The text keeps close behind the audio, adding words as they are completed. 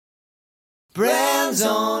Brands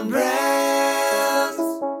on Brands.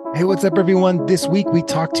 Hey, what's up, everyone? This week we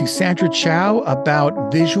talked to Sandra Chow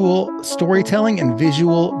about visual storytelling and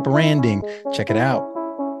visual branding. Check it out.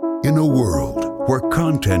 In a world where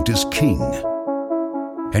content is king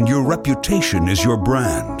and your reputation is your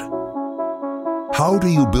brand, how do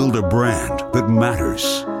you build a brand that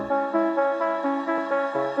matters?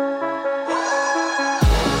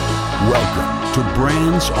 Welcome to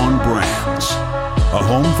Brands on Brands, a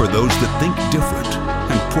home for those that think different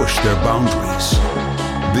and push their boundaries.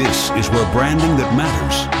 This is where branding that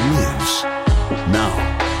matters lives. Now,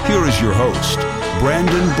 here is your host,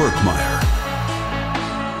 Brandon Birkmeyer.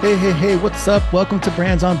 Hey, what's up? Welcome to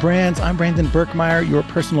Brands on Brands. I'm Brandon Birkmeyer, your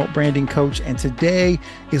personal branding coach, and today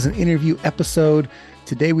is an interview episode.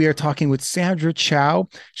 Today we are talking with Sandra Chow.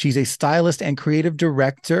 She's a stylist and creative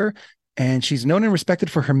director, and she's known and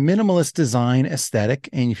respected for her minimalist design aesthetic.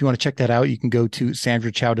 And if you want to check that out, you can go to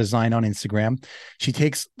Sandra Chow Design on Instagram. She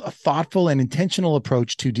takes a thoughtful and intentional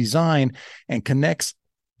approach to design and connects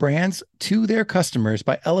brands to their customers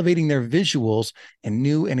by elevating their visuals in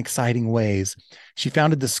new and exciting ways. She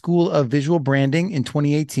founded the School of Visual Branding in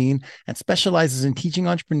 2018 and specializes in teaching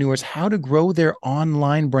entrepreneurs how to grow their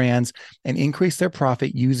online brands and increase their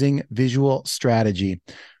profit using visual strategy.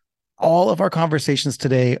 All of our conversations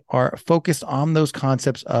today are focused on those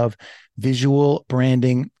concepts of visual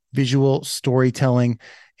branding, visual storytelling,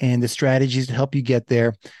 and the strategies to help you get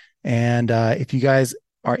there. And if you guys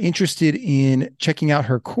are interested in checking out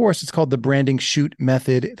her course, it's called the Branding Shoot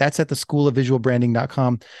Method. That's at the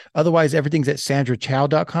schoolofvisualbranding.com. Otherwise, everything's at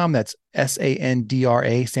sandrachow.com. That's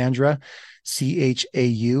Sandra, Sandra,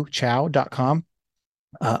 Chau, chow.com.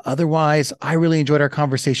 Otherwise, I really enjoyed our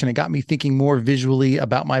conversation. It got me thinking more visually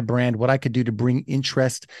about my brand, what I could do to bring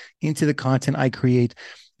interest into the content I create,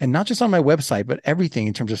 and not just on my website, but everything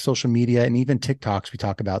in terms of social media and even TikToks we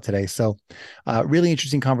talk about today. So really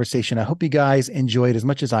interesting conversation. I hope you guys enjoyed as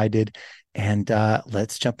much as I did. And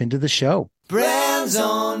let's jump into the show. Brands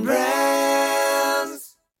on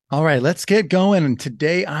Brands. All right, let's get going. And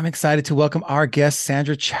today I'm excited to welcome our guest,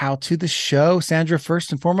 Sandra Chow, to the show. Sandra,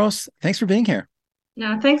 first and foremost, thanks for being here.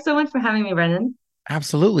 No, thanks so much for having me, Brendan.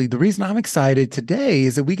 Absolutely. The reason I'm excited today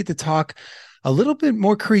is that we get to talk a little bit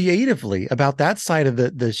more creatively about that side of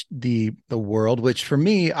the world, which for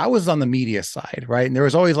me, I was on the media side, right? And there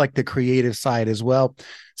was always like the creative side as well.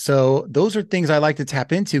 So those are things I like to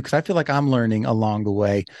tap into because I feel like I'm learning along the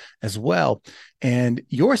way as well. And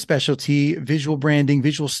your specialty, visual branding,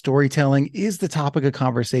 visual storytelling, is the topic of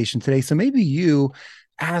conversation today. So maybe you,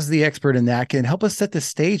 as the expert in that, can help us set the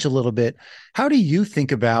stage a little bit. How do you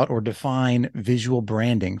think about or define visual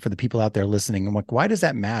branding for the people out there listening? And why does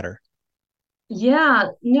that matter? Yeah,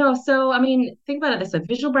 no, so I mean, think about it this way.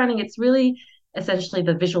 Visual branding, it's really essentially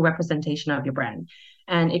the visual representation of your brand.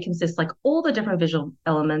 And it consists like all the different visual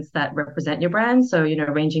elements that represent your brand. So,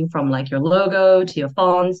 ranging from like your logo to your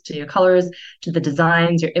fonts, to your colors, to the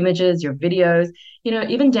designs, your images, your videos,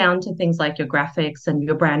 even down to things like your graphics and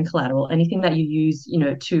your brand collateral, anything that you use,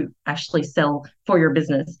 to actually sell for your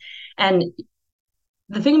business. And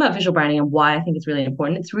the thing about visual branding and why I think it's really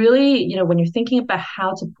important, it's really, when you're thinking about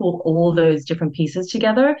how to pull all those different pieces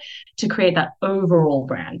together to create that overall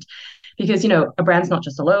brand. Because, a brand's not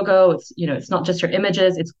just a logo, it's not just your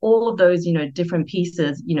images, it's all of those, different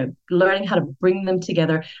pieces, learning how to bring them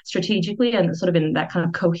together strategically and sort of in that kind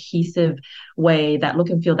of cohesive way, that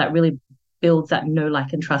look and feel that really builds that know,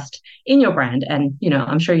 like, and trust in your brand. And,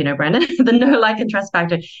 I'm sure Brandon, the know, like, and trust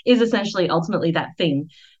factor is essentially ultimately that thing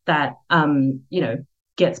that,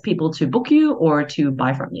 gets people to book you or to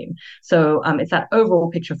buy from you. So it's that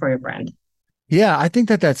overall picture for your brand. Yeah, I think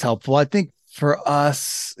that that's helpful. I think for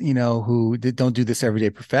us, who don't do this every day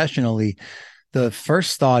professionally, the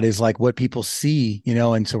first thought is like what people see,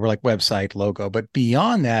 and so we're like website, logo. But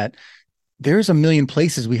beyond that, there's a million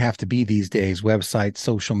places we have to be these days, websites,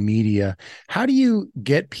 social media. How do you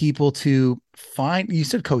get people to find, you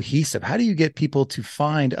said cohesive, how do you get people to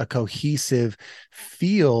find a cohesive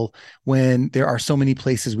feel when there are so many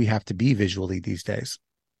places we have to be visually these days?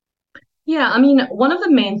 Yeah, I mean, one of the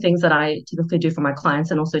main things that I typically do for my clients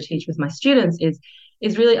and also teach with my students is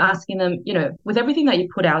really asking them, with everything that you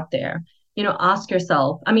put out there, ask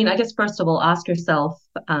yourself, I mean, I guess first of all, ask yourself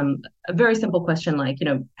a very simple question like,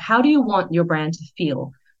 how do you want your brand to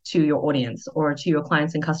feel to your audience or to your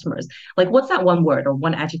clients and customers? Like, what's that one word or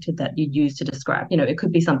one adjective that you use to describe? It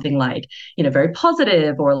could be something like, very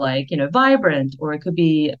positive or like, vibrant, or it could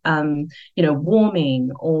be, warming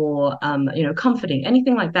or, comforting,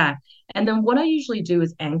 anything like that. And then what I usually do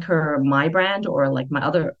is anchor my brand or like my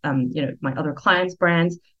other, my other clients'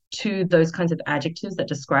 brands to those kinds of adjectives that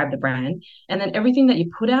describe the brand. And then everything that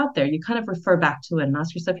you put out there, you kind of refer back to it and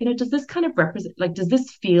ask yourself, does this kind of represent, like, does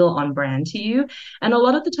this feel on brand to you? And a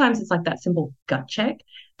lot of the times it's like that simple gut check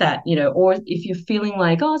that, or if you're feeling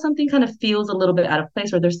like, oh, something kind of feels a little bit out of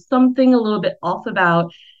place, or there's something a little bit off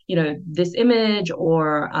about this image,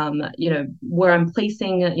 or where I'm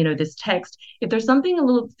placing this text. If there's something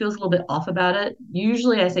feels a little bit off about it,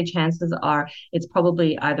 usually I say chances are it's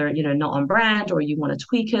probably either not on brand, or you want to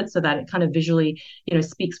tweak it so that it kind of visually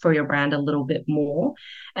speaks for your brand a little bit more.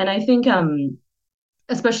 And I think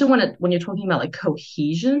especially when you're talking about like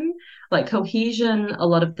cohesion, a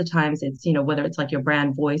lot of the times it's whether it's like your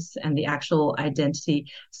brand voice and the actual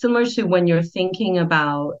identity, similar to when you're thinking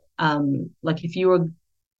about like if you were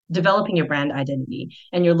developing your brand identity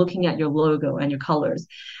and you're looking at your logo and your colors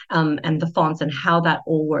and the fonts and how that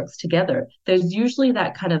all works together. There's usually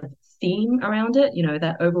that kind of theme around it,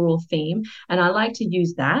 that overall theme. And I like to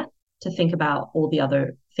use that to think about all the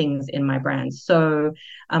other things in my brand. So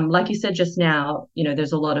like you said just now,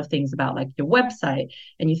 there's a lot of things about like your website,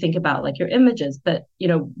 and you think about like your images, but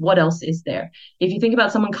what else is there? If you think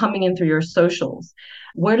about someone coming in through your socials,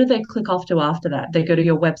 where do they click off to after that? They go to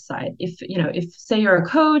your website. If say you're a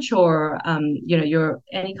coach, or you're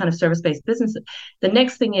any kind of service-based business, the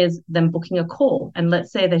next thing is them booking a call. And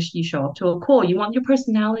let's say that you show up to a call, you want your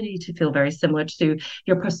personality to feel very similar to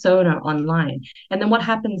your persona online. And then what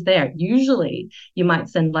happens there? Usually you might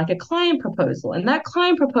send like a client proposal, and that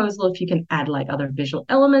client proposal, if you can add like other visual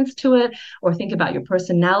elements to it, or think about your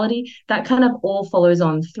personality, that kind of all follows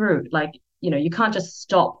on through. Like, you can't just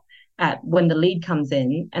stop at when the lead comes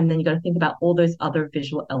in, and then you got to think about all those other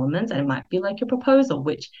visual elements. And it might be like your proposal,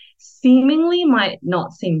 which seemingly might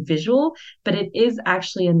not seem visual, but it is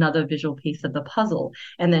actually another visual piece of the puzzle.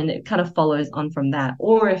 And then it kind of follows on from that.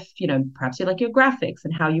 Or if perhaps you like your graphics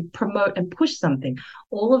and how you promote and push something,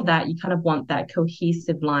 all of that, you kind of want that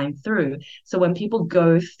cohesive line through. So when people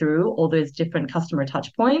go through all those different customer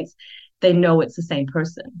touch points, they know it's the same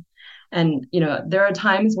person. And, there are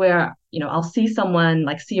times where, I'll see someone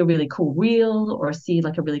like see a really cool reel, or see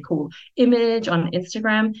like a really cool image on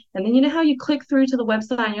Instagram. And then, how you click through to the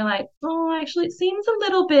website and you're like, oh, actually, it seems a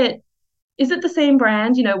little bit, is it the same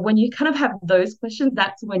brand? When you kind of have those questions,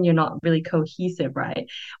 that's when you're not really cohesive, right?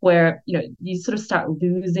 Where, you sort of start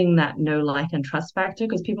losing that know, like, and trust factor,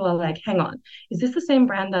 because people are like, hang on, is this the same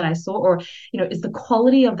brand that I saw? Or, is the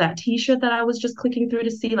quality of that t-shirt that I was just clicking through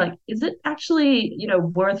to see, like, is it actually,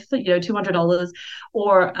 worth, $200?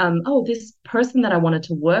 Or, oh, this person that I wanted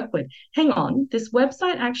to work with, hang on, this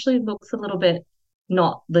website actually looks a little bit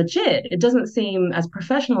not legit. It doesn't seem as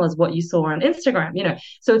professional as what you saw on Instagram,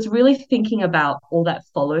 So it's really thinking about all that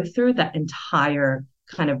follow through, that entire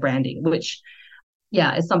kind of branding, which,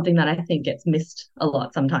 yeah, is something that I think gets missed a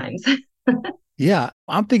lot sometimes. Yeah.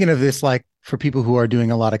 I'm thinking of this like for people who are doing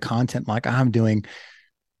a lot of content like I'm doing.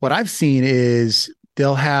 What I've seen is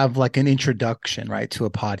they'll have like an introduction, right, to a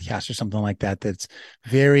podcast or something like that. That's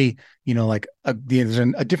very, like there's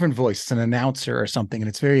a different voice, it's an announcer or something, and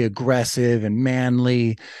it's very aggressive and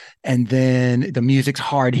manly. And then the music's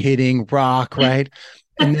hard hitting rock, right?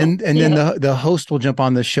 And then the host will jump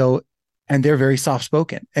on the show and they're very soft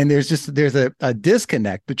spoken. And there's a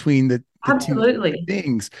disconnect between the Absolutely. two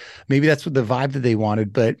things. Maybe that's what the vibe that they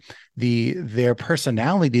wanted, but their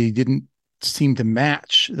personality didn't seem to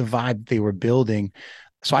match the vibe they were building.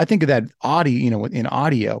 So I think of that audio, in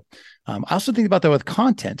audio. I also think about that with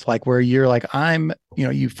content, like where you're like,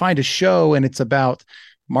 you find a show and it's about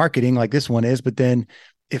marketing like this one is, but then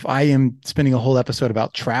if I am spending a whole episode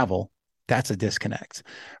about travel, that's a disconnect,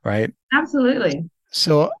 right? Absolutely.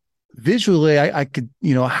 So visually, I could,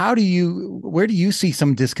 where do you see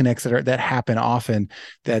some disconnects that happen often?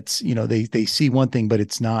 That's, they see one thing, but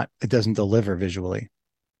it doesn't deliver visually.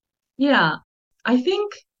 Yeah, I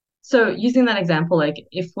think so. Using that example, like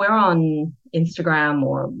if we're on Instagram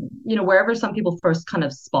or, wherever some people first kind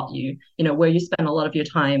of spot you, where you spend a lot of your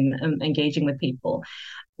time engaging with people,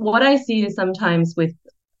 what I see is sometimes with,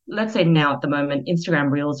 let's say now at the moment, Instagram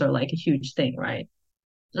reels are like a huge thing, right?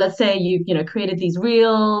 Let's say you created these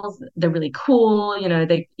reels, they're really cool,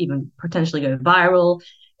 they even potentially go viral.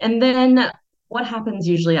 And then what happens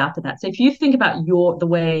usually after that? So if you think about the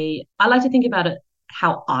way I like to think about it,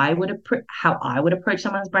 how I would approach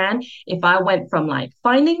someone's brand, if I went from like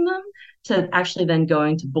finding them to actually then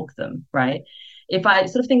going to book them, right? If I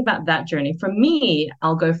sort of think about that journey, for me,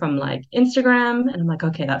 I'll go from like Instagram and I'm like,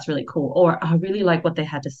 okay, that's really cool. Or I really like what they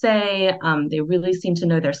had to say. They really seem to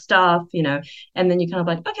know their stuff, and then you kind of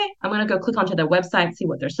like, okay, I'm going to go click onto their website, see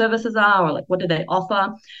what their services are, or like, what do they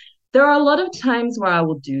offer? There are a lot of times where I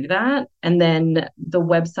will do that. And then the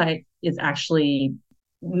website is actually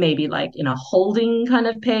maybe like in a holding kind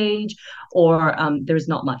of page, or there's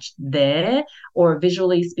not much there, or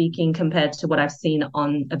visually speaking, compared to what I've seen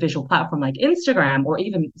on a visual platform like Instagram or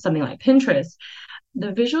even something like Pinterest, the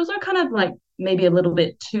visuals are kind of like maybe a little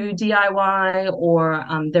bit too DIY, or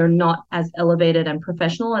they're not as elevated and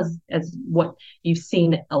professional as what you've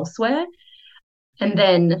seen elsewhere. And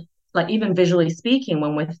then, like, even visually speaking,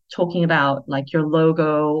 when we're talking about like your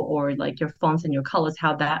logo or like your fonts and your colors,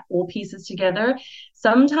 how that all pieces together,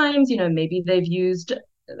 sometimes, maybe they've used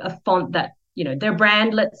a font that, their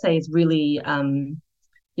brand, let's say, is really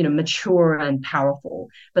mature and powerful.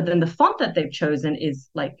 But then the font that they've chosen is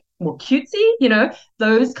like more cutesy,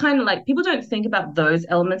 those kind of, like, people don't think about those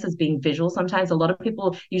elements as being visual. Sometimes a lot of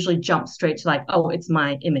people usually jump straight to like, oh, it's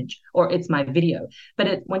my image or it's my video.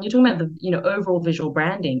 But when you're talking about the, overall visual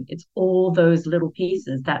branding, it's all those little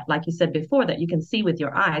pieces that, like you said before, that you can see with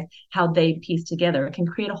your eyes, how they piece together. It can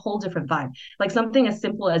create a whole different vibe. Like something as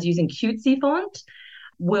simple as using cutesy font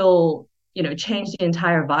will change the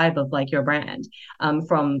entire vibe of like your brand,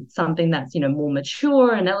 from something that's more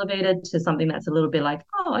mature and elevated to something that's a little bit like,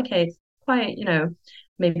 oh, okay, it's quite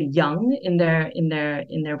maybe young in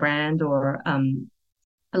their brand, or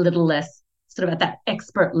a little less sort of at that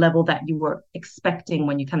expert level that you were expecting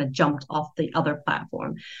when you kind of jumped off the other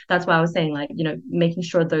platform. That's why I was saying, like, making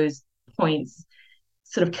sure those points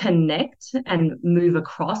sort of connect and move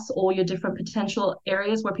across all your different potential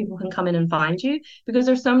areas where people can come in and find you, because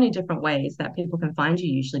there's so many different ways that people can find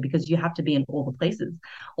you usually, because you have to be in all the places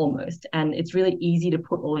almost. And it's really easy to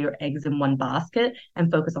put all your eggs in one basket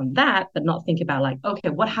and focus on that, but not think about like, okay,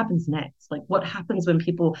 what happens next? Like, what happens when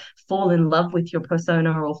people fall in love with your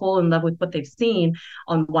persona or fall in love with what they've seen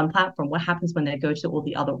on one platform? What happens when they go to all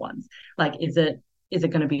the other ones? Like, is it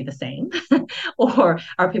going to be the same? Or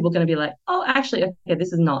are people going to be like, oh, actually, okay,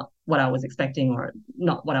 this is not what I was expecting or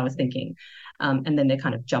not what I was thinking? And then they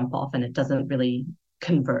kind of jump off and it doesn't really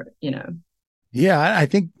convert. Yeah, I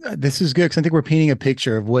think this is good because I think we're painting a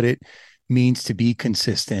picture of what it means to be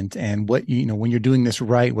consistent and what, when you're doing this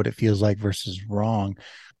right, what it feels like versus wrong.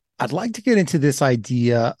 I'd like to get into this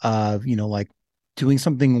idea of, like doing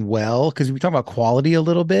something well, because we talk about quality a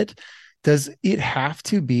little bit. Does it have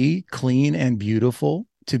to be clean and beautiful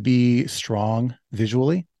to be strong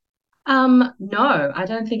visually? No, I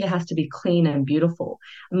don't think it has to be clean and beautiful.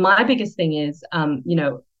 My biggest thing is,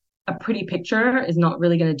 a pretty picture is not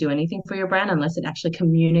really going to do anything for your brand unless it actually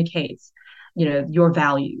communicates, your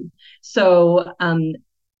value. So, and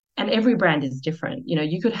every brand is different.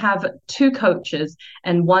 You could have two coaches,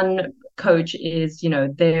 and one coach is,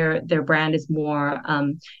 their brand is more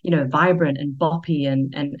vibrant and boppy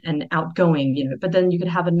and outgoing, but then you could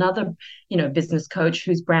have another business coach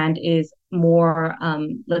whose brand is more,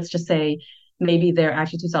 let's just say, maybe their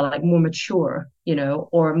attitudes are like more mature,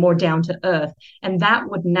 or more down to earth. And that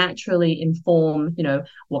would naturally inform,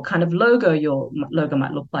 what kind of logo your logo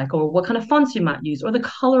might look like, or what kind of fonts you might use, or the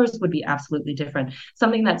colors would be absolutely different.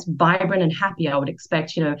 Something that's vibrant and happy, I would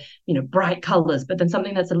expect, bright colors, but then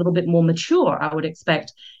something that's a little bit more mature, I would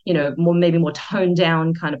expect, maybe more toned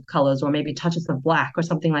down kind of colors, or maybe touches of black or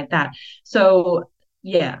something like that. So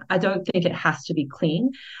yeah, I don't think it has to be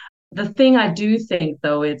clean. The thing I do think,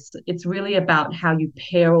 though, it's really about how you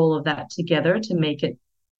pair all of that together to make it,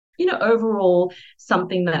 overall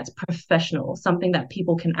something that's professional, something that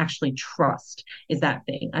people can actually trust, is that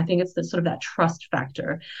thing. I think it's the sort of that trust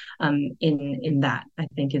factor in that, I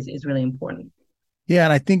think is really important. Yeah,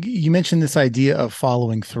 and I think you mentioned this idea of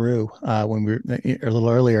following through when we were a little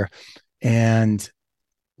earlier. And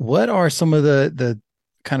what are some of the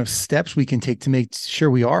kind of steps we can take to make sure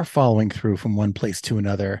we are following through from one place to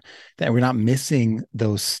another, that we're not missing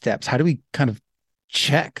those steps? How do we kind of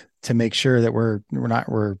check to make sure that we're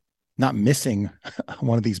not missing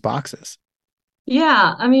one of these boxes?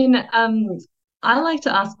 Yeah, I mean, I like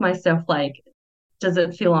to ask myself, like, does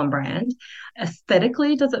it feel on brand?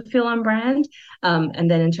 Aesthetically, does it feel on brand?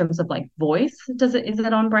 And then in terms of like voice, is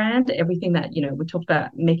it on brand? Everything that, we talked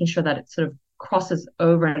about, making sure that it sort of crosses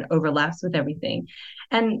over and overlaps with everything.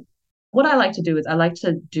 And what I like to do is I like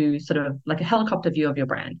to do sort of like a helicopter view of your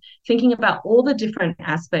brand, thinking about all the different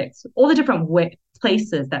aspects, all the different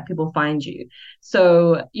places that people find you.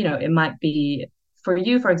 So, it might be, for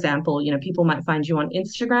you, for example, people might find you on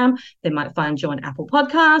Instagram, they might find you on Apple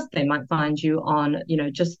Podcasts, they might find you on,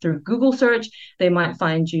 just through Google search, they might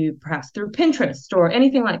find you perhaps through Pinterest or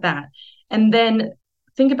anything like that. And then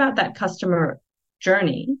think about that customer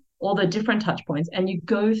journey, all the different touch points, and you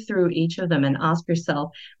go through each of them and ask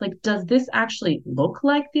yourself, like, does this actually look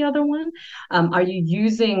like the other one? Are you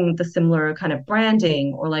using the similar kind of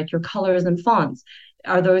branding, or like your colors and fonts?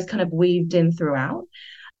 Are those kind of weaved in throughout?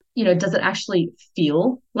 does it actually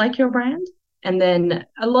feel like your brand? And then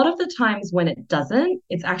a lot of the times when it doesn't,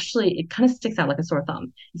 it kind of sticks out like a sore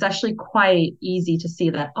thumb. It's actually quite easy to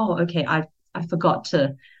see that, oh, okay, I forgot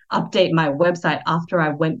to update my website after I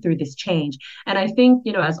went through this change. And I think,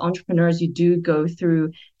 as entrepreneurs, you do go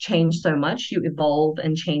through change so much. You evolve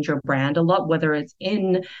and change your brand a lot, whether it's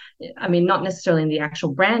I mean, not necessarily in the actual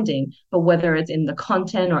branding, but whether it's in the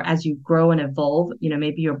content or as you grow and evolve,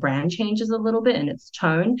 maybe your brand changes a little bit in its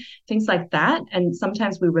tone, things like that. And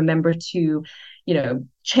sometimes we remember to,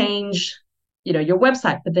 change your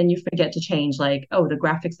website, but then you forget to change like, oh, the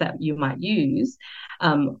graphics that you might use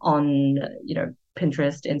on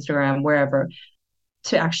Pinterest, Instagram, wherever,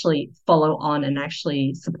 to actually follow on and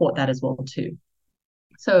actually support that as well too.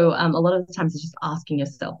 So a lot of the times it's just asking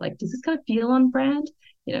yourself, like, does this kind of feel on brand?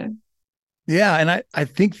 Yeah. And I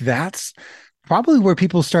think that's probably where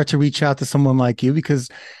people start to reach out to someone like you, because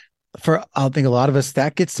I think a lot of us,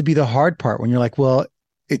 that gets to be the hard part when you're like, well,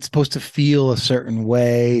 it's supposed to feel a certain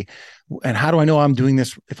way. And how do I know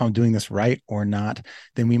if I'm doing this right or not?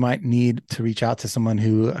 Then we might need to reach out to someone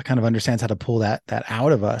who kind of understands how to pull that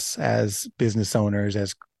out of us as business owners,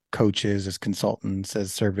 as coaches, as consultants,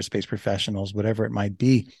 as service-based professionals, whatever it might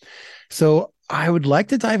be. So I would like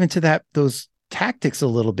to dive into those tactics a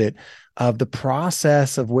little bit of the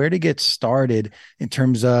process of where to get started in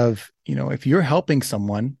terms of, if you're helping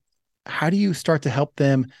someone, how do you start to help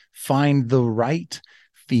them find the right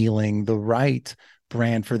feeling, the right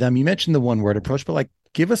brand for them? You mentioned the one word approach, but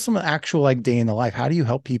give us some actual day in the life. How do you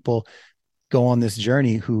help people go on this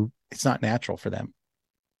journey who it's not natural for them?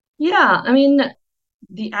 Yeah, I mean,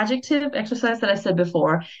 the adjective exercise that I said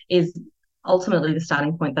before is ultimately the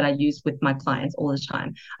starting point that I use with my clients all the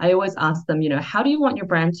time. I always ask them, how do you want your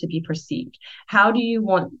brand to be perceived? How do you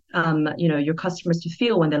want, your customers to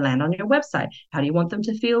feel when they land on your website? How do you want them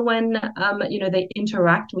to feel when, they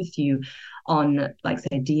interact with you on, like,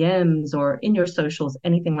 say, DMs or in your socials,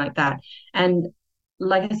 anything like that? And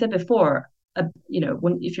like I said before,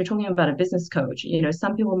 if you're talking about a business coach,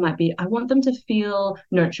 some people might be, I want them to feel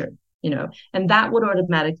nurtured. And that would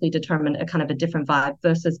automatically determine a kind of a different vibe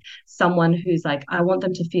versus someone who's like, I want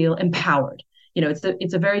them to feel empowered.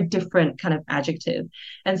 It's a very different kind of adjective.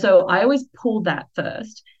 And so I always pull that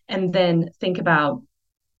first and then think about,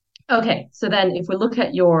 okay, so then if we look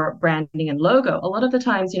at your branding and logo, a lot of the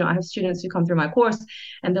times, I have students who come through my course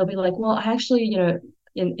and they'll be like, well, I actually,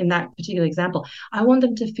 in that particular example, I want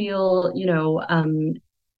them to feel,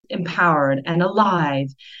 empowered and alive,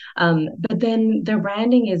 but then their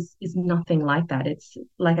branding is nothing like that. It's,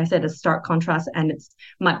 like I said, a stark contrast, and it's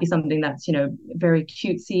might be something that's very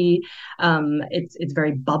cutesy, it's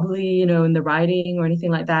very bubbly, in the writing or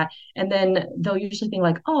anything like that. And then they'll usually think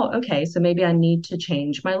like, oh, okay, so maybe I need to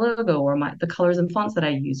change my logo or the colors and fonts that I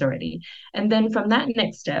use already. And then from that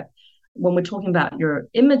next step, when we're talking about your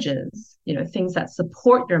images, things that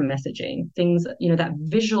support your messaging, things, that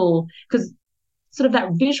visual, because sort of that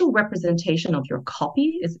visual representation of your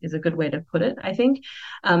copy is a good way to put it, I think.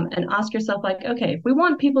 And ask yourself, like, okay, if we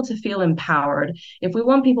want people to feel empowered, if we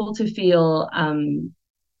want people to feel,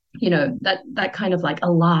 that kind of like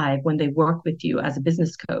alive when they work with you as a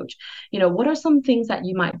business coach, what are some things that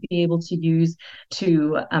you might be able to use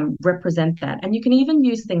to represent that? And you can even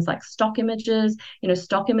use things like stock images.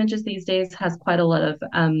 Stock images these days has quite a lot of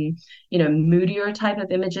moodier type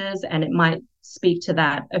of images, and it might speak to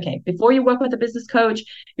that. Okay, before you work with a business coach,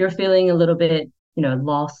 you're feeling a little bit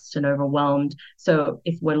lost and overwhelmed. So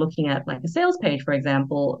if we're looking at like a sales page, for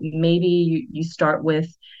example, maybe you start with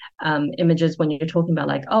images when you're talking about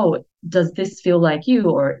like, oh, does this feel like you,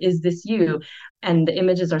 or is this you? And the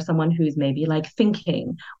images are someone who's maybe like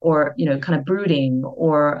thinking or, kind of brooding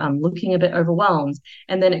or looking a bit overwhelmed.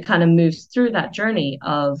 And then it kind of moves through that journey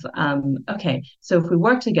of, okay, so if we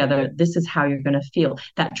work together, this is how you're going to feel,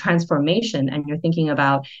 that transformation. And you're thinking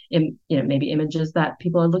about, maybe images that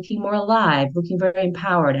people are looking more alive, looking very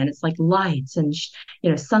empowered. And it's like lights and,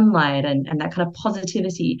 sunlight and that kind of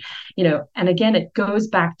positivity, and again, it goes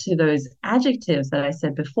back to those adjectives that I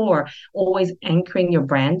said before, always anchoring your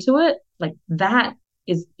brand to it. Like that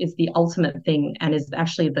is the ultimate thing, and is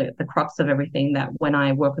actually the crux of everything. That when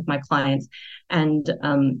I work with my clients and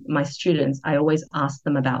my students, I always ask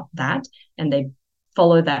them about that, and they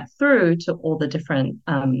follow that through to all the different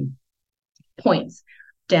points,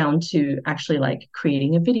 down to actually like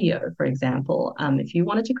creating a video, for example. If you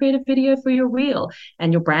wanted to create a video for your reel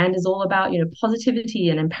and your brand is all about, positivity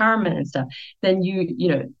and empowerment and stuff, then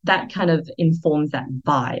that kind of informs that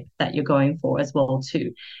vibe that you're going for as well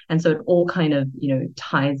too. And so it all kind of,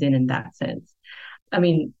 ties in that sense. I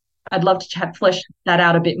mean, I'd love to flesh that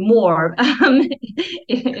out a bit more,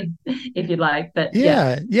 if you'd like. But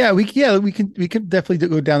yeah. We can definitely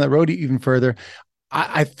go down that road even further.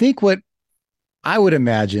 I think what I would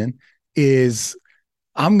imagine is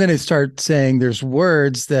I'm going to start saying there's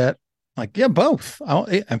words that like, yeah, both.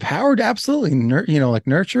 Empowered, absolutely. Like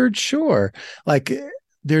nurtured, sure. Like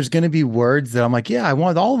there's going to be words that I'm like, yeah, I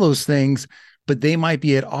want all those things, but they might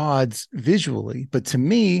be at odds visually. But to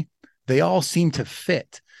me, they all seem to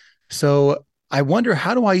fit. So I wonder,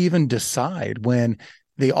 how do I even decide when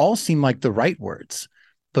they all seem like the right words?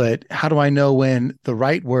 But how do I know when the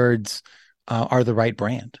right words are the right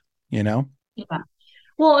brand? You know? Yeah.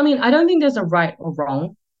 Well, I mean, I don't think there's a right or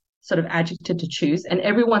wrong sort of adjective to choose, and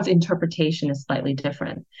everyone's interpretation is slightly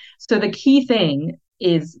different. So the key thing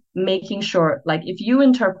is making sure, like, if you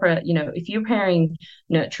interpret, if you're pairing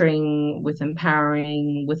nurturing with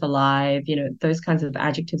empowering, with alive, those kinds of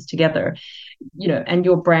adjectives together, and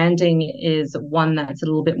your branding is one that's a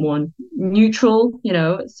little bit more neutral,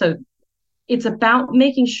 so it's about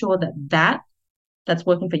making sure that's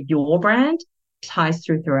working for your brand ties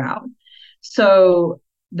throughout. So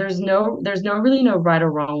there's really no right or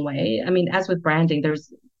wrong way. I mean, as with branding,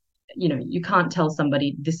 you can't tell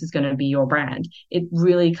somebody this is going to be your brand.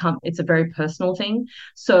 It's a very personal thing.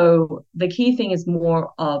 So the key thing is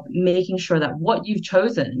more of making sure that what you've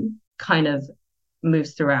chosen kind of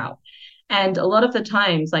moves throughout. And a lot of the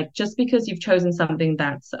times, like, just because you've chosen something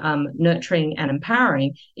that's nurturing and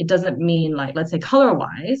empowering, it doesn't mean, like, let's say color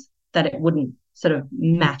wise, that it wouldn't sort of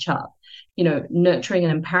match up. Nurturing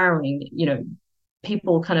and empowering,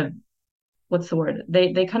 people kind of, what's the word?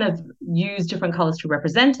 They kind of use different colors to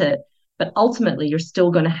represent it, but ultimately you're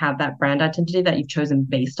still going to have that brand identity that you've chosen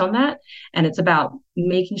based on that. And it's about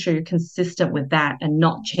making sure you're consistent with that and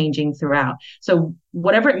not changing throughout. So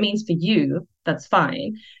whatever it means for you, that's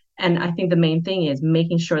fine. And I think the main thing is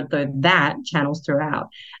making sure that channels throughout.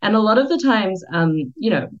 And a lot of the times,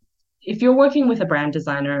 if you're working with a brand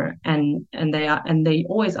designer and they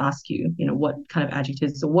always ask you, what kind of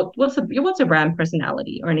adjectives or what's your brand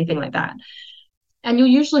personality or anything like that, and you'll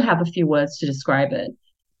usually have a few words to describe it.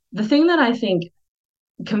 The thing that I think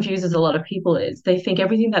confuses a lot of people is they think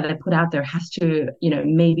everything that they put out there has to,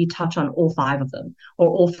 maybe touch on all five of them or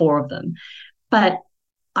all four of them. But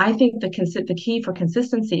I think the key for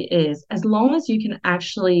consistency is, as long as you can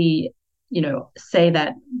actually, say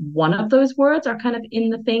that one of those words are kind of in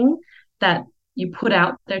the thing that you put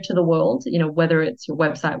out there to the world, whether it's your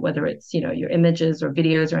website, whether it's, your images or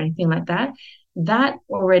videos or anything like that, that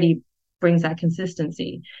already brings that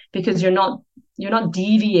consistency, because you're not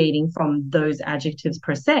deviating from those adjectives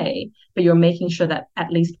per se, but you're making sure that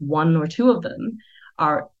at least one or two of them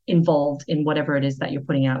are involved in whatever it is that you're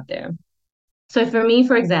putting out there. So for me,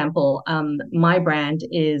 for example, my brand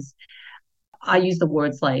is, I use the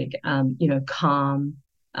words like, calm,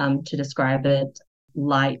 to describe it,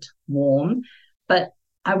 light, warm, but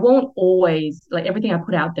I won't always, like, everything I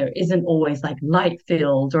put out there isn't always like light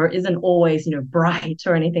filled or isn't always, bright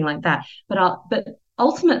or anything like that. But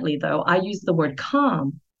ultimately though, I use the word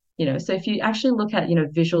calm. So if you actually look at,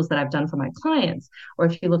 visuals that I've done for my clients, or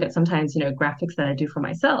if you look at sometimes, graphics that I do for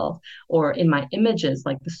myself, or in my images,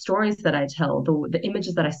 like the stories that I tell, the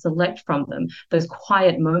images that I select from them, those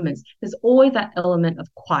quiet moments, there's always that element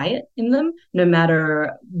of quiet in them, no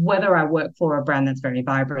matter whether I work for a brand that's very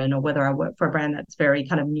vibrant or whether I work for a brand that's very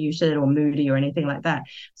kind of muted or moody or anything like that.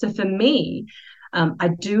 So for me, I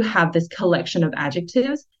do have this collection of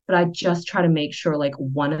adjectives, but I just try to make sure like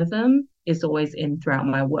one of them is always in throughout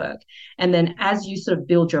my work. And then as you sort of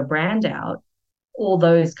build your brand out, all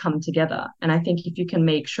those come together. And I think if you can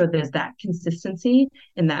make sure there's that consistency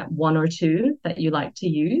in that one or two that you like to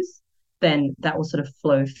use, then that will sort of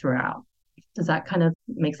flow throughout. Does that kind of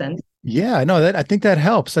make sense? Yeah, no, I think that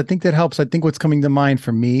helps. I think what's coming to mind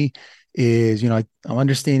for me is, I'm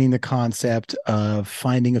understanding the concept of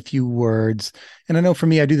finding a few words. And I know for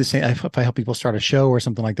me, I do the same. If I help people start a show or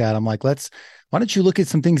something like that, I'm like, why don't you look at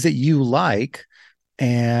some things that you like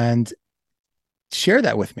and share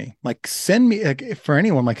that with me? Like, send me, like, for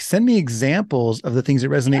anyone, like, send me examples of the things that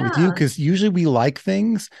resonate with you. Cause usually we like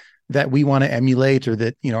things that we want to emulate or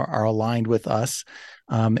that, are aligned with us.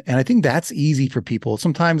 And I think that's easy for people.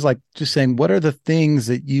 Sometimes, like, just saying, what are the things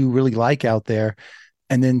that you really like out there?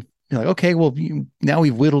 And then you're like, okay, well, now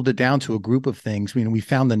we've whittled it down to a group of things. We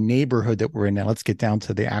found the neighborhood that we're in now. Let's get down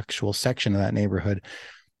to the actual section of that neighborhood.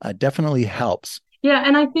 Definitely helps. Yeah.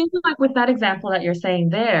 And I think, like, with that example that you're saying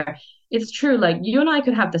there, it's true. Like, you and I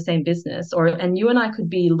could have the same business, and you and I could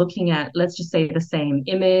be looking at, let's just say, the same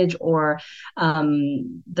image or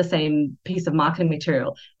the same piece of marketing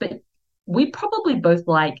material, but we probably both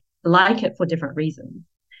like it for different reasons.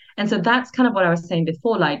 And so that's kind of what I was saying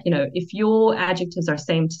before. Like, if your adjectives are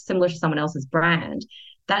similar to someone else's brand,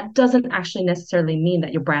 that doesn't actually necessarily mean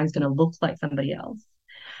that your brand's going to look like somebody else.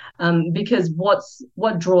 Because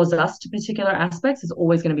what draws us to particular aspects is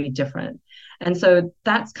always going to be different. And so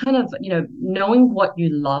that's kind of, knowing what you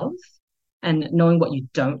love and knowing what you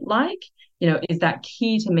don't like, is that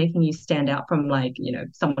key to making you stand out from like,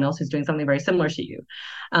 someone else who's doing something very similar to you.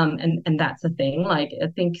 And that's the thing. Like, I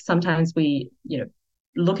think sometimes we,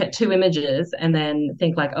 look at two images and then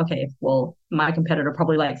think like, okay, well, my competitor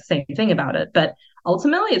probably likes the same thing about it. But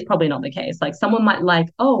ultimately it's probably not the case. Like someone might like,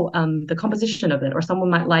 the composition of it, or someone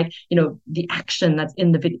might like, the action that's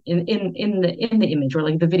in the in the image, or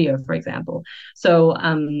like the video, for example. So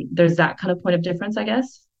there's that kind of point of difference, I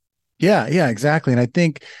guess. Yeah, exactly. And I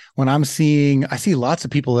think when I see lots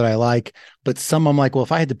of people that I like, but some I'm like, well,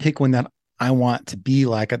 if I had to pick one that I want to be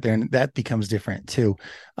like it there, and that becomes different too.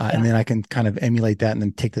 And then I can kind of emulate that and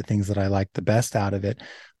then take the things that I like the best out of it.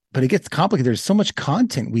 But it gets complicated. There's so much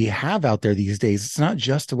content we have out there these days. It's not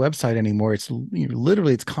just a website anymore. It's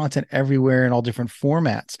literally it's content everywhere in all different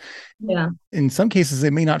formats. Yeah. In some cases,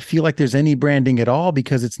 it may not feel like there's any branding at all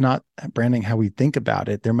because it's not branding how we think about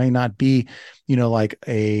it. There may not be, like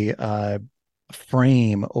a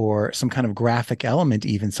frame or some kind of graphic element.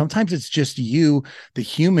 Even sometimes it's just you, the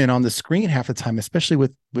human on the screen half the time, especially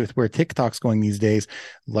with where TikTok's going these days.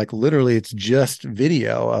 Like literally it's just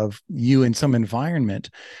video of you in some environment.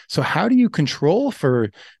 So how do you control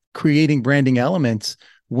for creating branding elements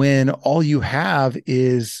when all you have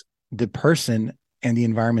is the person and the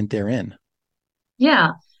environment they're in?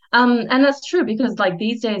 Yeah. And that's true, because like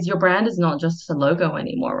these days your brand is not just a logo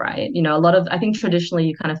anymore, right? I think traditionally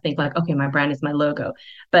you kind of think like, okay, my brand is my logo.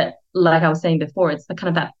 But like I was saying before, it's the kind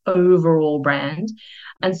of that overall brand.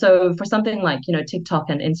 And so for something like, TikTok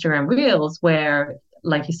and Instagram Reels, where,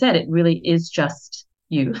 like you said, it really is just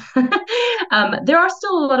you. There are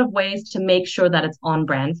still a lot of ways to make sure that it's on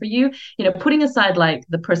brand for you, putting aside like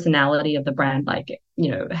the personality of the brand, like,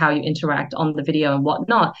 how you interact on the video and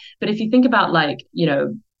whatnot. But if you think about like,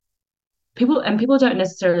 people don't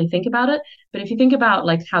necessarily think about it, but if you think about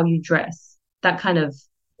like how you dress, that kind of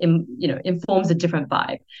informs a different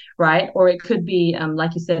vibe, right? Or it could be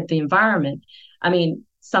like you said, the environment. I mean,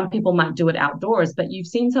 some people might do it outdoors, but you've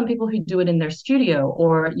seen some people who do it in their studio,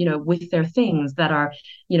 or with their things that are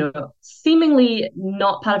seemingly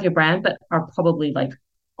not part of your brand but are probably like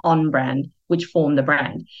on brand, which form the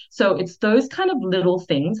brand. So it's those kind of little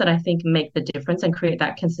things that I think make the difference and create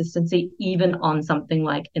that consistency, even on something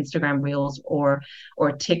like Instagram Reels or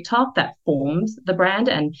TikTok, that forms the brand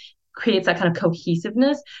and creates that kind of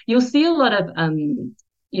cohesiveness. You'll see a lot of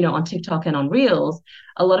on TikTok and on Reels,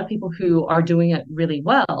 a lot of people who are doing it really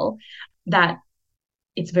well, that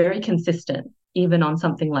it's very consistent, even on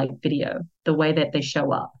something like video, the way that they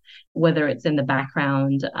show up, whether it's in the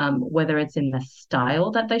background, whether it's in the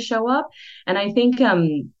style that they show up. And I think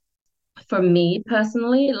for me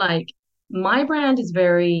personally, like my brand is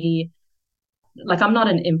very, like, I'm not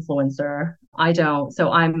an influencer. I don't.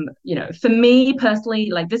 So I'm, for me personally,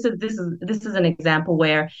 like this is an example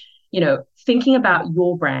where, thinking about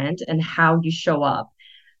your brand and how you show up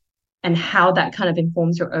and how that kind of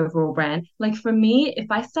informs your overall brand. Like for me, if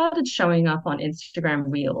I started showing up on Instagram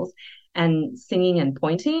Reels and singing and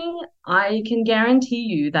pointing, I can guarantee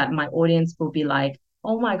you that my audience will be like,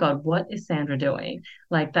 oh my God, what is Sandra doing?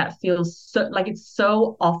 Like that feels so, like it's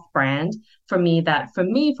so off brand for me, that for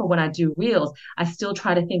when I do Reels, I still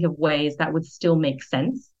try to think of ways that would still make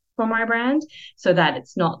sense for my brand, so that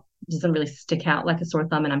it's not, doesn't really stick out like a sore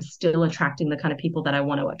thumb, and I'm still attracting the kind of people that I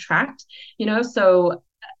want to attract, so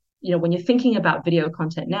when you're thinking about video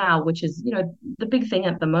content now, which is, the big thing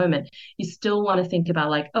at the moment, you still want to think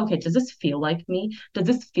about like, okay, does this feel like me? Does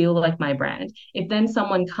this feel like my brand? If then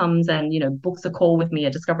someone comes and, books a call with me,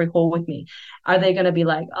 a discovery call with me, are they going to be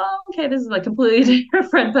like, oh, okay, this is a completely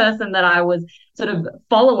different person that I was sort of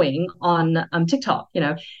following on TikTok,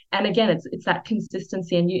 And again, it's that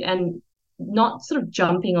consistency and not sort of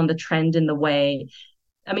jumping on the trend in the way,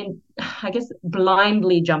 I mean, I guess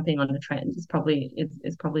blindly jumping on a trend is probably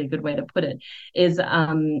a good way to put it. Is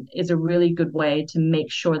a really good way to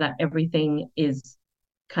make sure that everything is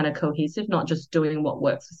kind of cohesive, not just doing what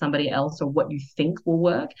works for somebody else or what you think will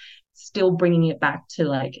work. Still bringing it back to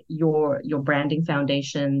like your branding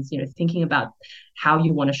foundations. Thinking about how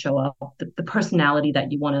you want to show up, the personality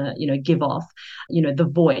that you want to give off, the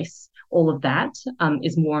voice. All of that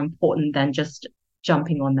is more important than just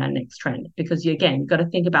jumping on that next trend, because you've got to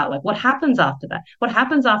think about like what happens after that. What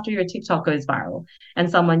happens after your TikTok goes viral and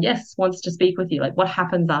someone wants to speak with you? Like what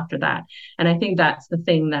happens after that? And I think that's the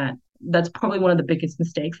thing that that's probably one of the biggest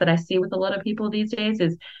mistakes that I see with a lot of people these days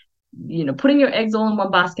is, putting your eggs all in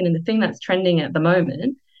one basket in the thing that's trending at the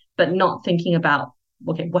moment, but not thinking about,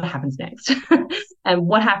 okay, what happens next? And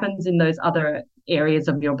what happens in those other areas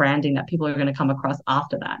of your branding that people are going to come across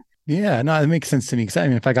after that. Yeah, no, it makes sense to me. Because I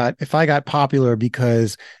mean, if I got popular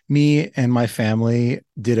because me and my family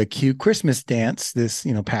did a cute Christmas dance this,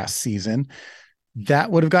 past season,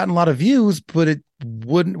 that would have gotten a lot of views, but it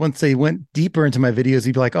wouldn't, once they went deeper into my videos,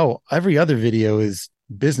 you'd be like, oh, every other video is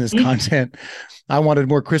business content. I wanted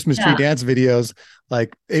more Christmas tree dance videos.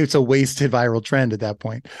 Like, it's a wasted viral trend at that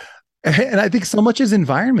point. And I think so much is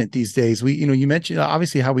environment these days. You mentioned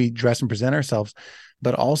obviously how we dress and present ourselves,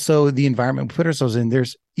 but also the environment we put ourselves in.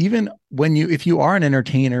 There's even if you are an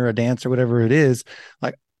entertainer, a dancer, whatever it is,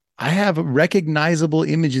 like I have recognizable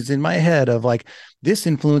images in my head of like, this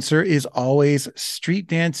influencer is always street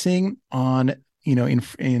dancing on,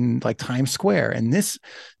 in like Times Square. And this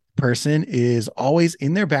person is always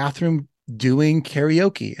in their bathroom doing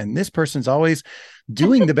karaoke. And this person's always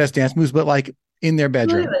doing the best dance moves, but like in their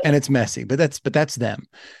bedroom. And it's messy, but that's them.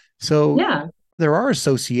 So there are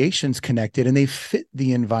associations connected and they fit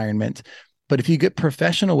the environment. But if you get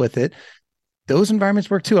professional with it, those environments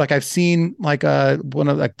work too. Like I've seen like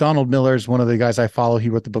Donald Miller's one of the guys I follow. He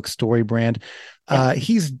wrote the book Story Brand.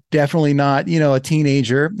 He's definitely not, a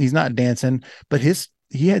teenager. He's not dancing, but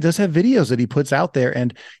he does have videos that he puts out there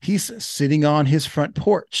and he's sitting on his front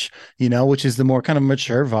porch, which is the more kind of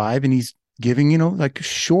mature vibe. And he's giving, like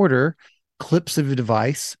shorter clips of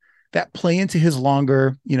advice that play into his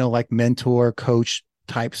longer, like mentor, coach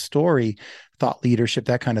type story, thought leadership,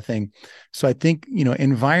 that kind of thing. So I think,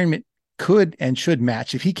 environment could and should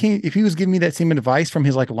match. If he was giving me that same advice from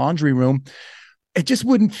his like laundry room, it just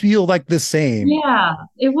wouldn't feel like the same. Yeah,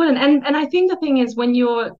 it wouldn't. And I think the thing is when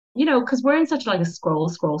you're, because we're in such like a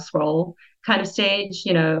scroll kind of stage,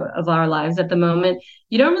 of our lives at the moment,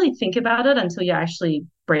 you don't really think about it until you actually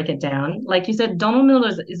break it down. Like you said, Donald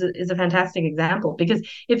Miller is a fantastic example, because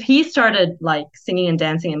if he started like singing and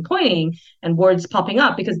dancing and pointing and words popping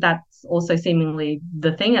up, because that's also seemingly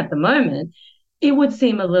the thing at the moment, it would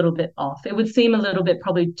seem a little bit off. It would seem a little bit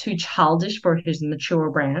probably too childish for his mature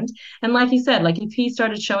brand. And like you said, like if he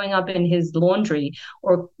started showing up in his laundry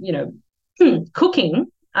or, cooking,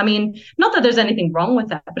 I mean, not that there's anything wrong with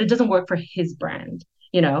that, but it doesn't work for his brand,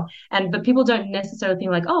 but people don't necessarily think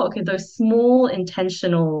like, oh, okay, those small,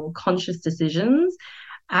 intentional, conscious decisions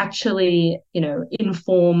actually,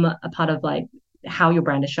 inform a part of like how your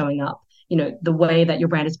brand is showing up, the way that your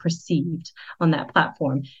brand is perceived on that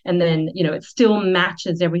platform. And then, it still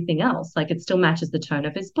matches everything else. Like it still matches the tone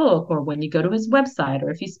of his book, or when you go to his website, or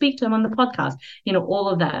if you speak to him on the podcast, all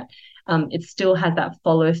of that. It still has that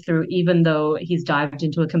follow through, even though he's dived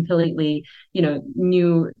into a completely,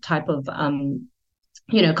 new type of,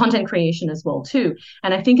 content creation as well too.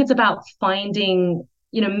 And I think it's about finding,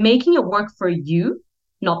 making it work for you,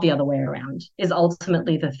 not the other way around, is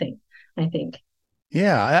ultimately the thing, I think.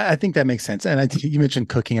 Yeah, I think that makes sense. And you mentioned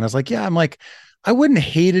cooking, and I was like, I'm like, I wouldn't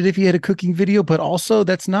hate it if he had a cooking video, but also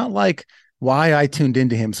that's not like why I tuned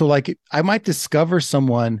into him. So like, I might discover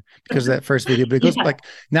someone because of that first video, but it goes like,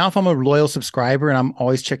 now if I'm a loyal subscriber and I'm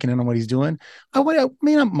always checking in on what he's doing, I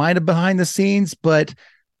may not mind it behind the scenes, but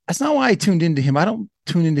that's not why I tuned into him. I don't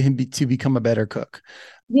tune into him to become a better cook.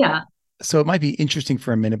 Yeah. So it might be interesting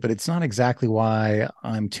for a minute, but it's not exactly why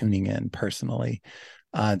I'm tuning in personally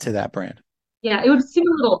to that brand. Yeah, it would seem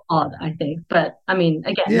a little odd, I think. But I mean,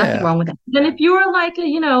 again, nothing wrong with that. Then if you were like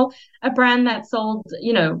a brand that sold,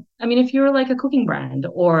 if you were like a cooking brand,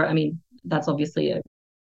 or that's obviously a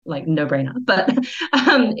like no brainer. But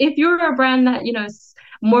if you're a brand that, is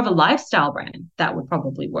more of a lifestyle brand, that would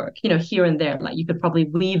probably work, here and there. Like you could probably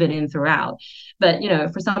weave it in throughout. But,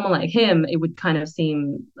 for someone like him, it would kind of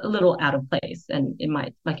seem a little out of place. And it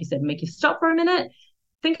might, like you said, make you stop for a minute,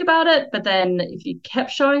 think about it. But then if you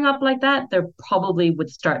kept showing up like that, there probably would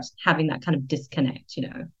start having that kind of disconnect,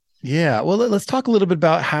 Yeah. Well, let's talk a little bit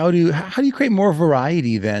about how do you create more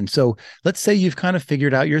variety then? So let's say you've kind of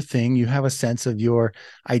figured out your thing. You have a sense of your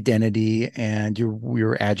identity and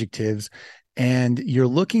your adjectives, and you're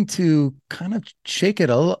looking to kind of shake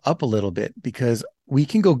it up a little bit, because we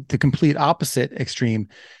can go the complete opposite extreme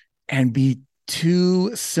and be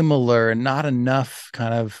too similar and not enough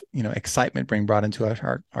kind of, excitement being brought into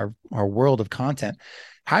our world of content.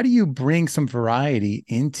 How do you bring some variety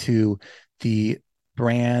into the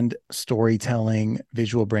brand storytelling,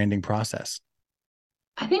 visual branding process?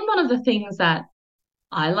 I think one of the things that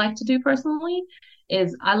I like to do personally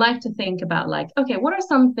is I like to think about like, okay, what are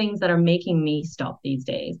some things that are making me stop these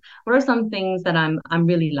days? What are some things that I'm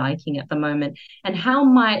really liking at the moment? And how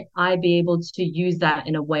might I be able to use that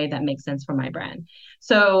in a way that makes sense for my brand?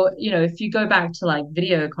 So, if you go back to like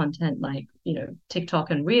video content, like, TikTok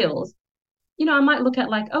and Reels, I might look at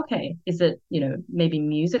like, okay, is it, maybe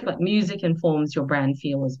music? Like music informs your brand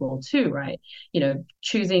feel as well too, right?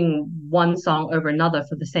 Choosing one song over another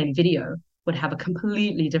for the same video would have a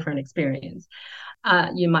completely different experience.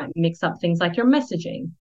 You might mix up things like your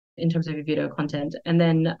messaging in terms of your video content. And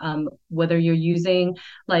then whether you're using,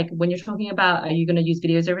 like when you're talking about, are you going to use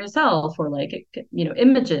videos of yourself or like,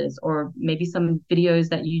 images, or maybe some videos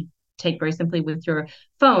that you take very simply with your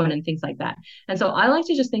phone and things like that. And so I like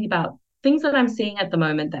to just think about things that I'm seeing at the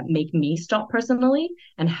moment that make me stop personally,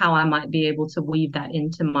 and how I might be able to weave that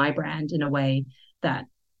into my brand in a way that,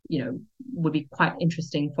 would be quite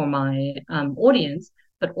interesting for my audience,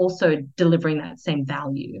 but also delivering that same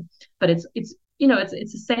value. But it's the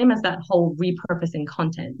same as that whole repurposing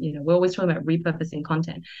content. We're always talking about repurposing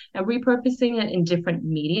content, and repurposing it in different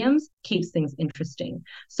mediums keeps things interesting.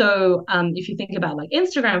 So if you think about like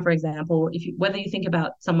Instagram, for example, whether you think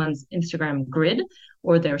about someone's Instagram grid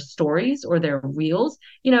or their stories or their reels,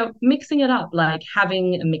 mixing it up, like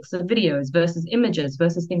having a mix of videos versus images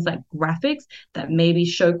versus things like graphics that maybe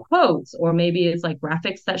show quotes, or maybe it's like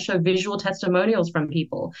graphics that show visual testimonials from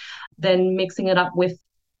people, then mixing it up with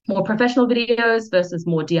more professional videos versus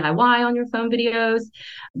more DIY on your phone videos.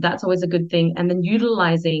 That's always a good thing. And then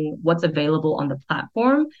utilizing what's available on the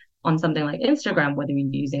platform on something like Instagram, whether you're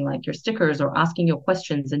using like your stickers or asking your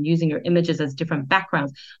questions and using your images as different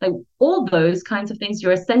backgrounds, like all those kinds of things,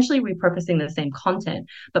 you're essentially repurposing the same content,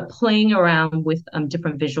 but playing around with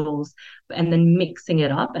different visuals and then mixing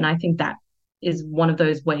it up. And I think that is one of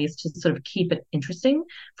those ways to sort of keep it interesting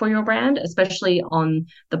for your brand, especially on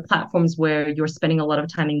the platforms where you're spending a lot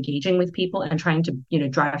of time engaging with people and trying to,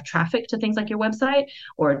 drive traffic to things like your website,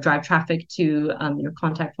 or drive traffic to your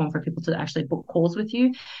contact form for people to actually book calls with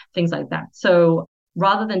you, things like that. So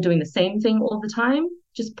rather than doing the same thing all the time,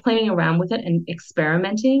 just playing around with it and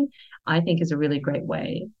experimenting, I think is a really great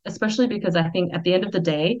way, especially because I think at the end of the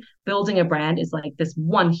day, building a brand is like this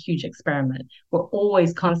one huge experiment. We're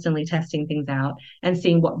always constantly testing things out and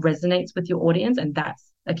seeing what resonates with your audience. And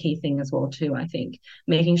that's a key thing as well, too, I think.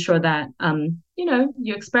 Making sure that,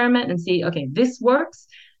 you experiment and see, okay, this works.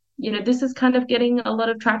 This is kind of getting a lot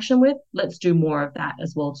of traction with. Let's do more of that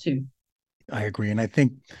as well, too. I agree. And I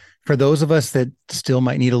think for those of us that still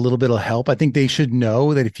might need a little bit of help, I think they should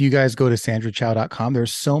know that if you guys go to sandrachow.com,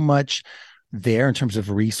 there's so much there in terms of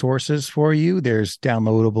resources for you. There's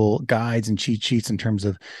downloadable guides and cheat sheets in terms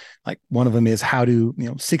of, like, one of them is how to,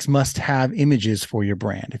 6 must-have images for your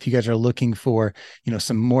brand. If you guys are looking for,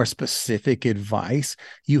 some more specific advice,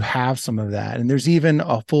 you have some of that. And there's even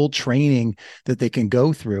a full training that they can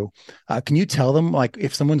go through. Can you tell them, like,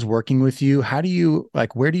 if someone's working with you, how do you,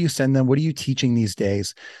 like, where do you send them? What are you teaching these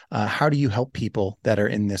days? How do you help people that are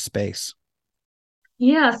in this space?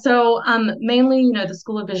 Yeah, so mainly, the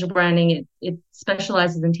School of Visual Branding, it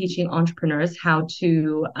specializes in teaching entrepreneurs how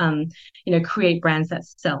to, create brands that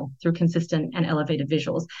sell through consistent and elevated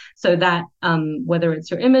visuals. So that whether it's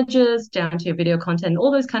your images down to your video content,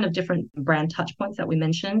 all those kind of different brand touch points that we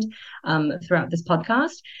mentioned throughout this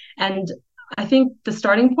podcast. And I think the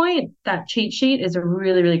starting point, that cheat sheet, is a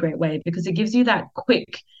really, really great way, because it gives you that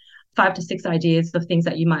quick 5 to 6 ideas of things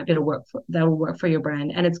that you might be able to work for, that will work for your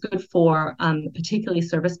brand. And it's good for particularly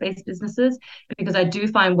service-based businesses, because I do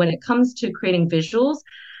find when it comes to creating visuals,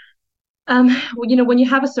 when you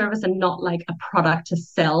have a service and not like a product to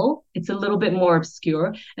sell, it's a little bit more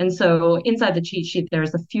obscure. And so inside the cheat sheet,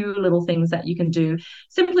 there's a few little things that you can do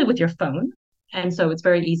simply with your phone. And so it's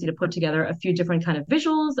very easy to put together a few different kind of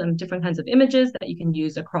visuals and different kinds of images that you can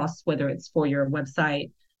use across, whether it's for your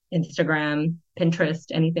website, Instagram,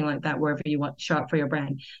 Pinterest, anything like that, wherever you want to show up for your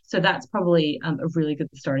brand. So that's probably a really good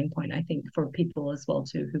starting point, I think, for people as well,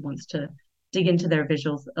 too, who wants to dig into their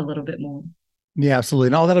visuals a little bit more. Yeah, absolutely.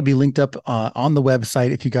 And all that'll be linked up on the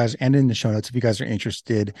website if you guys, and in the show notes if you guys are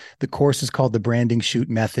interested. The course is called the Branding Shoot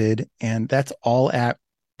Method, and that's all at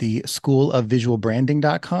the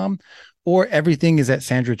schoolofvisualbranding.com, or everything is at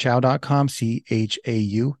sandrachow.com,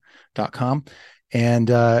 chau.com.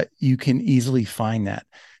 And you can easily find that.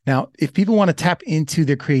 Now, if people want to tap into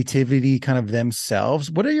their creativity kind of themselves,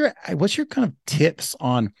 what's your kind of tips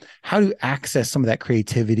on how to access some of that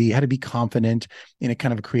creativity, how to be confident in a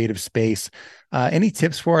kind of a creative space? Any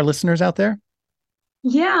tips for our listeners out there?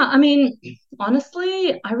 Yeah, I mean,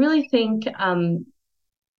 honestly, I really think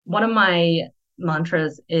one of my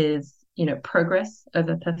mantras is, progress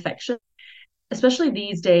over perfection, especially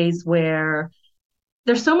these days where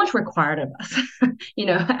there's so much required of us,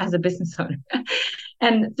 as a business owner.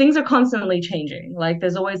 And things are constantly changing. Like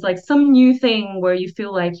there's always like some new thing where you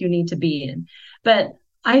feel like you need to be in. But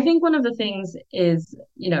I think one of the things is,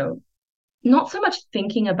 not so much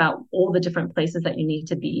thinking about all the different places that you need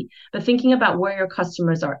to be, but thinking about where your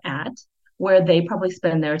customers are at, where they probably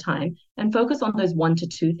spend their time, and focus on those 1 to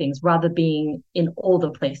 2 things rather being in all the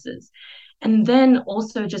places. And then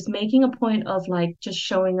also just making a point of like just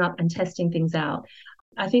showing up and testing things out.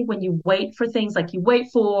 I think when you wait for things, like you wait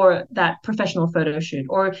for that professional photo shoot,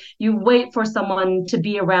 or you wait for someone to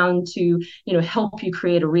be around to, help you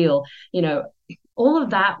create a reel, all of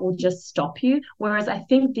that will just stop you. Whereas I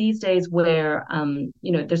think these days where,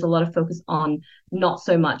 there's a lot of focus on not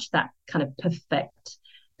so much that kind of perfect,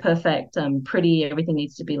 pretty, everything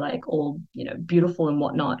needs to be like all, beautiful and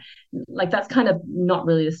whatnot. Like that's kind of not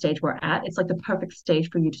really the stage we're at. It's like the perfect stage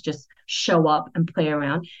for you to just show up and play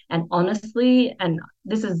around. And honestly, and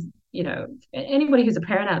this is, anybody who's a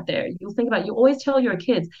parent out there, you'll think about, you always tell your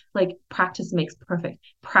kids, like, practice makes perfect,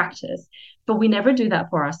 practice. But we never do that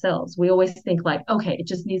for ourselves. We always think like, okay, it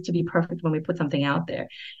just needs to be perfect when we put something out there.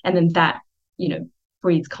 And then that,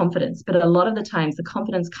 breeds confidence. But a lot of the times the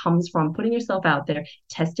confidence comes from putting yourself out there,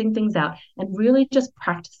 testing things out, and really just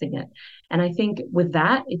practicing it. And I think with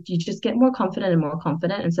that, if you just get more confident and more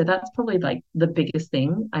confident. And so that's probably like the biggest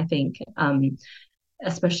thing, I think,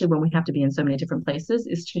 especially when we have to be in so many different places,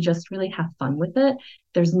 is to just really have fun with it.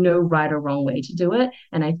 There's no right or wrong way to do it.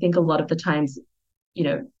 And I think a lot of the times,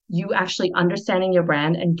 you actually understanding your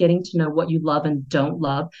brand and getting to know what you love and don't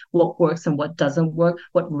love, what works and what doesn't work,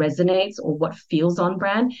 what resonates or what feels on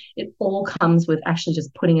brand. It all comes with actually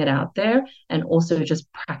just putting it out there and also just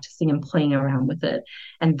practicing and playing around with it.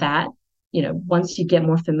 And that, once you get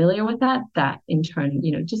more familiar with that, that in turn,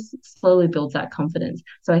 just slowly builds that confidence.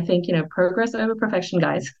 So I think, progress over perfection,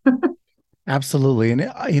 guys. Absolutely.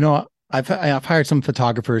 And, I've hired some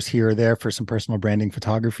photographers here or there for some personal branding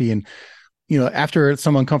photography. And after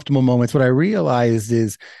some uncomfortable moments, what I realized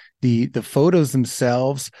is the photos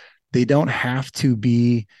themselves, they don't have to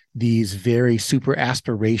be these very super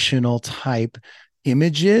aspirational type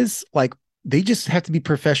images. Like they just have to be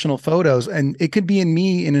professional photos. And it could be in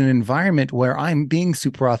me in an environment where I'm being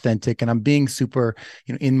super authentic and I'm being super,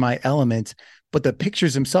 in my element, but the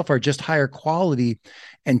pictures themselves are just higher quality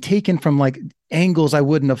and taken from like angles I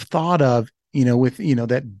wouldn't have thought of, with,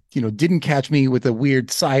 that, didn't catch me with a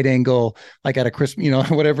weird side angle, like at a Christmas,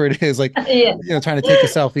 whatever it is, like, Yeah. trying to take a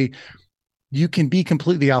selfie. You can be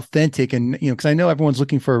completely authentic. And, because I know everyone's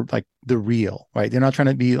looking for like the real, right? They're not trying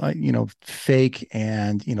to be like, fake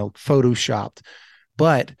and, photoshopped,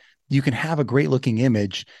 but you can have a great looking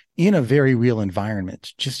image in a very real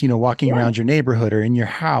environment, just, walking around your neighborhood or in your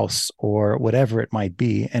house or whatever it might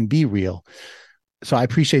be, and be real. So I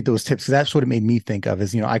appreciate those tips, because that's what it made me think of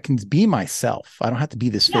is, I can be myself. I don't have to be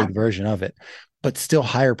this fake version of it, but still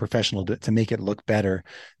hire a professional to make it look better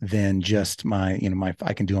than just my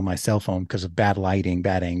I can do on my cell phone because of bad lighting,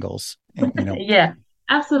 bad angles. And, Yeah,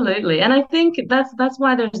 absolutely. And I think that's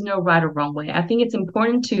why there's no right or wrong way. I think it's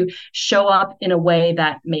important to show up in a way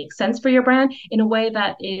that makes sense for your brand, in a way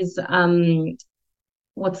that is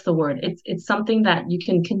what's the word? It's something that you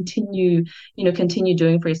can continue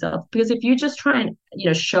doing for yourself. Because if you just try and,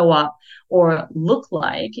 show up or look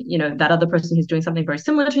like, that other person who's doing something very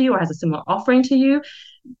similar to you or has a similar offering to you,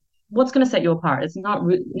 what's going to set you apart? It's not,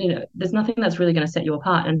 there's nothing that's really going to set you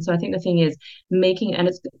apart. And so I think the thing is and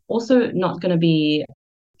it's also not going to be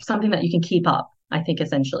something that you can keep up, I think,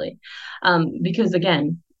 essentially. Because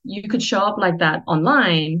again, you could show up like that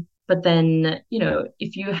online, but then,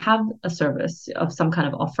 if you have a service of some kind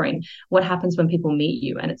of offering, what happens when people meet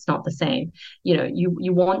you and it's not the same?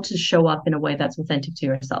 You want to show up in a way that's authentic to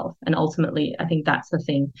yourself. And ultimately, I think that's the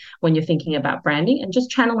thing when you're thinking about branding, and just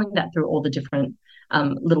channeling that through all the different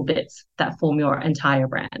little bits that form your entire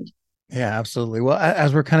brand. Yeah, absolutely. Well,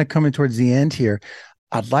 as we're kind of coming towards the end here,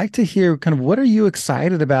 I'd like to hear kind of what are you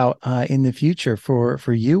excited about in the future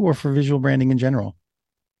for you or for visual branding in general?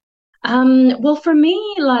 Well, for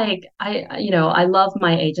me, like I love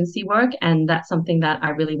my agency work, and that's something that I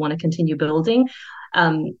really want to continue building.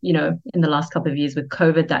 In the last couple of years with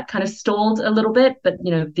COVID, that kind of stalled a little bit, but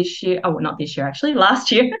this year, oh, not this year, actually,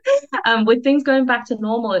 last year, with things going back to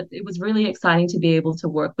normal, it was really exciting to be able to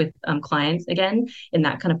work with clients again in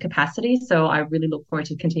that kind of capacity. So I really look forward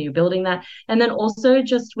to continue building that. And then also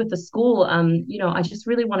just with the school, I just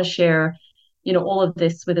really want to share all of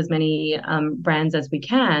this with as many brands as we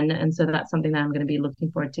can. And so that's something that I'm going to be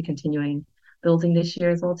looking forward to continuing building this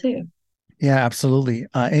year as well, too. Yeah, absolutely.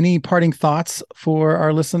 Any parting thoughts for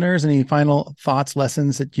our listeners? Any final thoughts,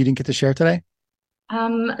 lessons that you didn't get to share today?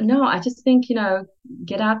 No, I just think,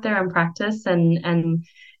 get out there and practice and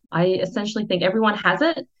I essentially think everyone has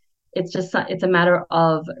it. It's a matter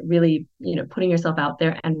of really, putting yourself out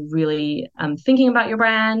there and really thinking about your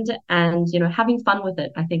brand and, having fun with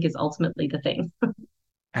it, I think is ultimately the thing.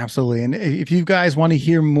 Absolutely. And if you guys want to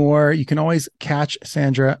hear more, you can always catch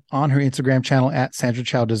Sandra on her Instagram channel at Sandra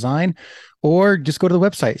Chow Design, or just go to the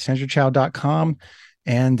website, sandrachow.com,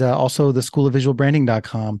 and also the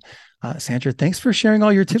schoolofvisualbranding.com. Sandra, thanks for sharing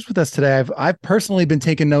all your tips with us today. I've personally been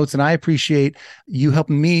taking notes, and I appreciate you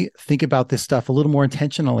helping me think about this stuff a little more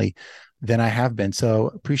intentionally than I have been. So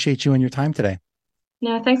appreciate you and your time today.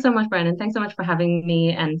 No, thanks so much, Brandon. Thanks so much for having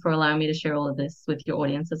me and for allowing me to share all of this with your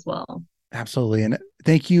audience as well. Absolutely. And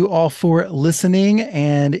thank you all for listening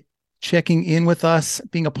and checking in with us,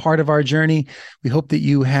 being a part of our journey. We hope that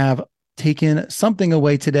you have taken something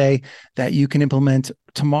away today that you can implement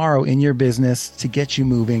tomorrow in your business to get you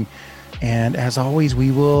moving. And as always,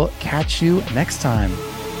 we will catch you next time.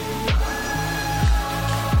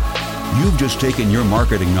 You've just taken your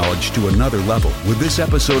marketing knowledge to another level with this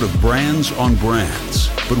episode of Brands on Brands.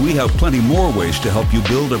 But we have plenty more ways to help you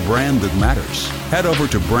build a brand that matters. Head over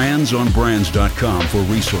to brandsonbrands.com for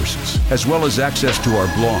resources, as well as access to our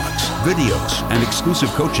blogs, videos, and exclusive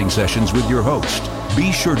coaching sessions with your host.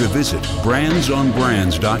 Be sure to visit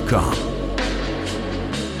brandsonbrands.com.